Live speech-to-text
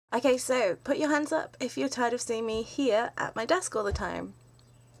Okay, so put your hands up if you're tired of seeing me here at my desk all the time.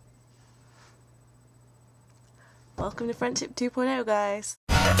 Welcome to Friendship 2.0, guys.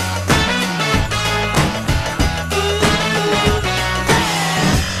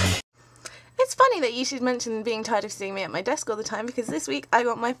 It's funny that you should mention being tired of seeing me at my desk all the time, because this week I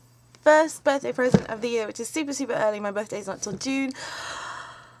got my first birthday present of the year, which is super early. My birthday's not till June.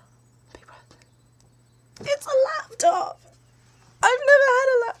 Big breath. It's a laptop! I've never had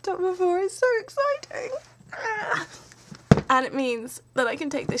a laptop before, it's so exciting! And it means that I can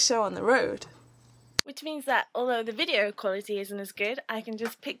take this show on the road. Which means that, although the video quality isn't as good, I can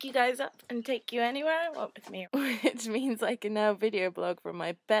just pick you guys up and take you anywhere I want with me. Which means I can now video blog from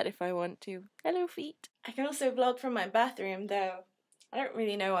my bed if I want to. Hello, feet. I can also vlog from my bathroom, though I don't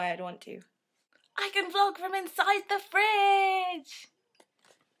really know why I'd want to. I can vlog from inside the fridge!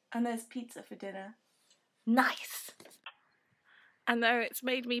 And there's pizza for dinner. Nice! And though it's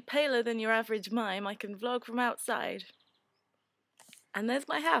made me paler than your average mime, I can vlog from outside. And there's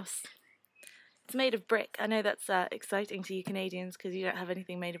my house. It's made of brick. I know that's exciting to you Canadians because you don't have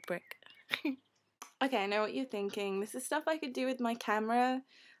anything made of brick. Okay, I know what you're thinking. This is stuff I could do with my camera,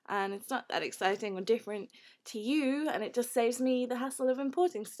 and it's not that exciting or different to you, and it just saves me the hassle of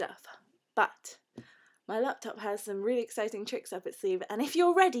importing stuff. But my laptop has some really exciting tricks up its sleeve, and if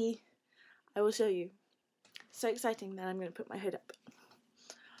you're ready, I will show you. So exciting that I'm going to put my hood up.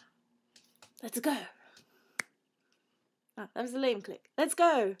 Let's go. Oh, that was a lame click. Let's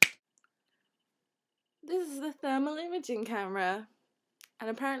go. This is the thermal imaging camera. And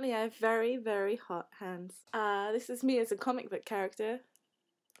apparently I have very hot hands. This is me as a comic book character.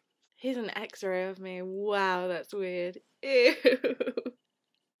 Here's an x-ray of me. Wow, that's weird. Ew.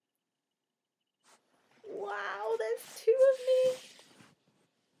 Wow, there's two of me.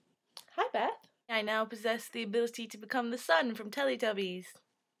 Hi, Beth. I now possess the ability to become the sun from Teletubbies.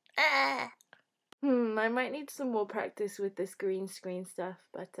 Ah. I might need some more practice with this green screen stuff,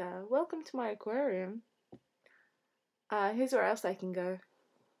 but welcome to my aquarium. Here's where else I can go.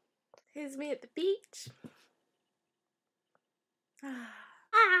 Here's me at the beach.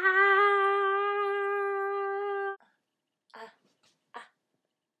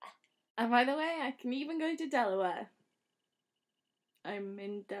 And by the way, I can even go to Delaware. I'm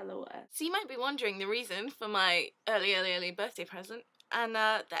in Delaware. So you might be wondering the reason for my early birthday present, and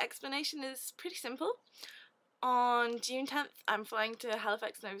the explanation is pretty simple. On June 10th, I'm flying to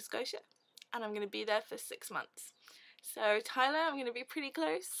Halifax, Nova Scotia, and I'm going to be there for 6 months. So Tyler, I'm going to be pretty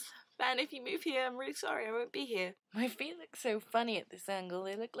close. Ben, if you move here, I'm really sorry, I won't be here. My feet look so funny at this angle.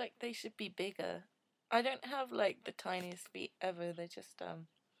 They look like they should be bigger. I don't have, like, the tiniest feet ever. They're just,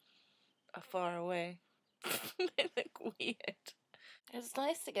 far away. They look weird. It's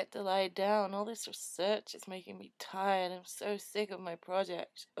nice to get to lie down. All this research is making me tired. I'm so sick of my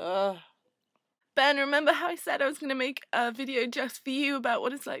project. Ugh. Ben, remember how I said I was going to make a video just for you about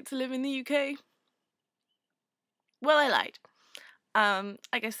what it's like to live in the UK? Well, I lied.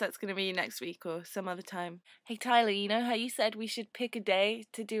 I guess that's going to be next week or some other time. Hey Tyler, you know how you said we should pick a day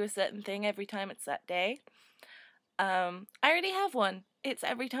to do a certain thing every time it's that day? I already have one. It's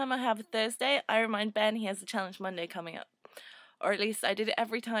every time I have a Thursday, I remind Ben he has a Challenge Monday coming up. Or at least I did it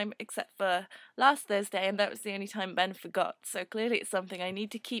every time except for last Thursday, and that was the only time Ben forgot. So clearly it's something I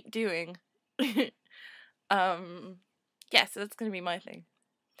need to keep doing. Yeah, so that's going to be my thing.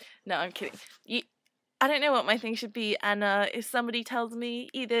 No, I'm kidding. I don't know what my thing should be, and if somebody tells me,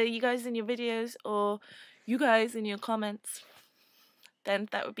 either you guys in your videos or you guys in your comments, then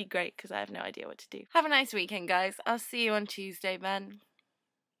that would be great, because I have no idea what to do. Have a nice weekend, guys. I'll see you on Tuesday, Ben.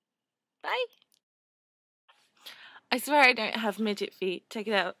 Bye. I swear I don't have midget feet. Check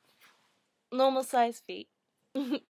it out. Normal size feet.